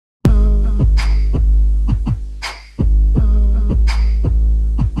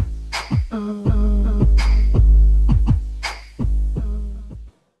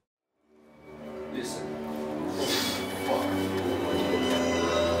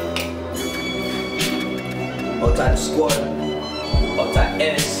outside the squad, outside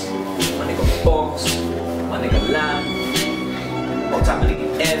S, my nigga Box, my nigga Lamb, outside my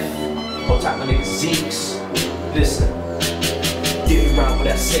nigga F, outside my nigga Zeeks. Listen, get around with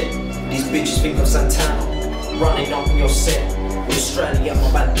that set. These bitches think I'm Santana, running up in your set with Australia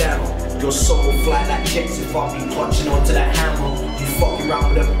on my bandana. Your soul will fly like jets if I be clutching onto that hammer. You fucking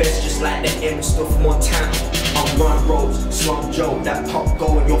around with the best just like the M stuff from Montana. I'm run roads, slum Joe, that pop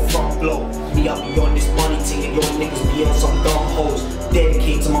go in your front blow. Me up beyond this money thing and your niggas be on some dumb hoes.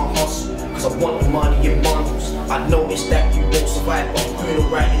 Dedicated to my hustle, cause I want the money in bundles. I noticed that you won't survive, but I'm criminal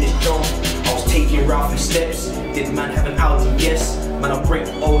right in this jungle. I was taking Ralphie steps, did the man have an Audi? Yes. Man, I break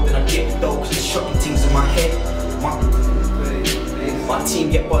old and I get dope, cause it's shocking things in my head. My team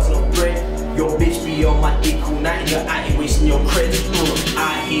get buzzing on bread. Your bitch be on my dick all night and you're out here wasting your credit.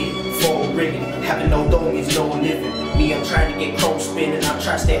 I hit, phone ringing, having no dome is no living. Me, I'm trying to get chrome spinning, I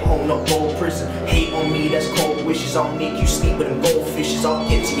try to stay home, not go to prison. Hate on me, that's cold wishes. I'll make you sleep with them goldfishes. I'll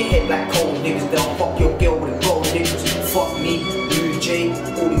get to your head like cold niggas. Then I'll fuck your girl with the gold niggas. Fuck me, Moodz J,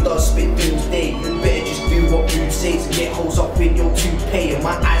 all he does spit doomsday. You better just do what Moodz says and get hoes up in your toupee. And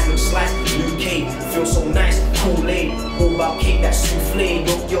my eyes look sliced, Luke K, feel so nice, Kool-Aid. All about cake, that souffle.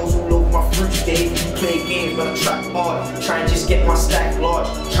 Your girls all over my fruit day. You play games, but I trap hard. Try and just get my stack large.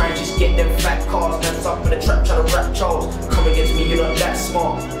 Try and just get them fat cars. Man's up in the trap trying to rap Charles. Come against me, you're not that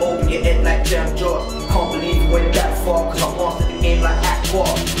smart. Open your head like jam jaws. Can't believe you went that far, cause I mastered the game like Aqua.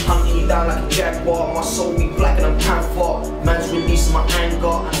 Hunting you down like a jaguar. My soul be black and I'm panther. Man's releasing my anger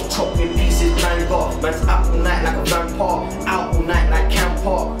and I'm chopping pieces manga. Man's out all night like a vampire. Out all night like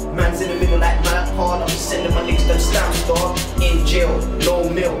camper. Man's in the middle like Malapard. I'm sending my niggas them stamps, dog. In jail, no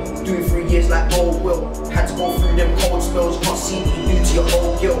mill. Doing 3 years like old Will. Had to go through them cold spells. Can't see what you do to your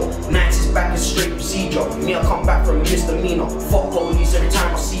old girl. Nights is back in straight procedure. Me, I come back from a misdemeanor. Fuck police every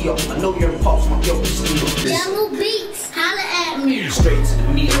time I see you. I know you're in pops, my girl is Yellow Beats, holla at me. Straight to the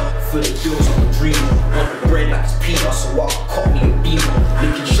meter, for the bills I'm a dreamer. Want the bread like it's Peter, so I can cop me a beamer.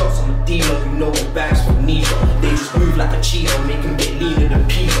 Licking shots, I'm a dealer, you know the bags for amnesia. They just move like a cheater, make them get leaner than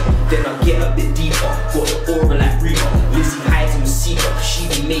Peter. Then I get a bit deeper, got the aura like Rita. Lizzie hides in the seeker, cause she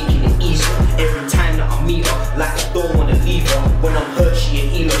be making it easier. Every time that I meet her, like I don't wanna leave her. When I'm hurt, she a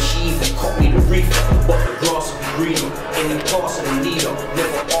healer, she even caught me the reefer. But the grass will be greener, in the class of the leader.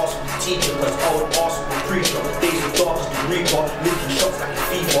 Never ask for the teacher, cause I would ask for the preacher. Days are dark as the reaper, licking shots like a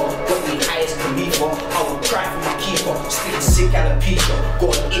fever. Got me high as Khalifa, I would cry for my keeper. Spitting sick alopecia,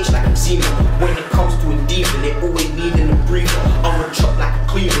 got an itch like eczema. When it comes to a diva, they always needing a breather. I'm a chop like a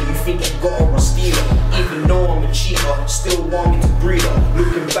cleaver, you think you got her a stealer. Even though I'm a cheater, still want me to breathe her.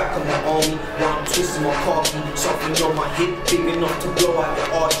 Looking back on my army, while I'm twisting my car key. Something on my hip, big enough to blow out your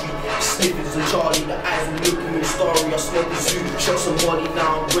artery. Sniffers and Charlie, the eyes were looking real starry. I smoked a zoo, shot some money,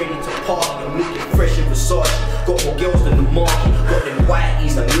 now I'm ready to party. I'm looking fresh in Versace, got more girls than the market. Got them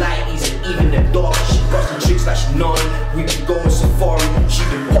whiteys, them lighties, and even them darkies. She got some tricks like she naughty, we be going safari. She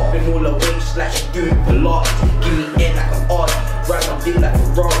been popping all her waist like she doing Pilates. Give me air like an arty, ride my dick like a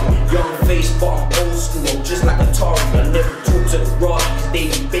Ferrari. Young face, but I'm old school, I'm just like Atari. I never talk to the Rockies, they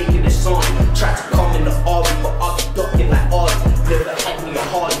be baking this on. Tried to come in the RV, but I be ducking like Artie. Never had me a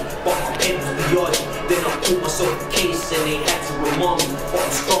Harley, but my head was the yardie. Then I pulled myself a case and they had to remind me. But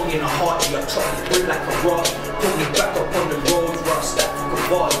I'm strong in a hearty, I try to break like a rock. Put me back up on the road where I stack for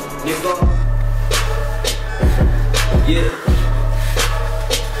Cavalli, nigga. Yeah.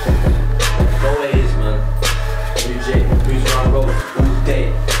 No ways, man. Moodz J, Moodz around road all day.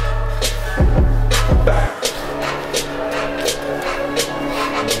 Back.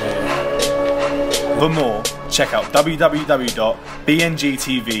 For more, check out www.bngtv.com.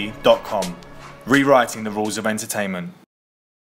 Rewriting the rules of entertainment.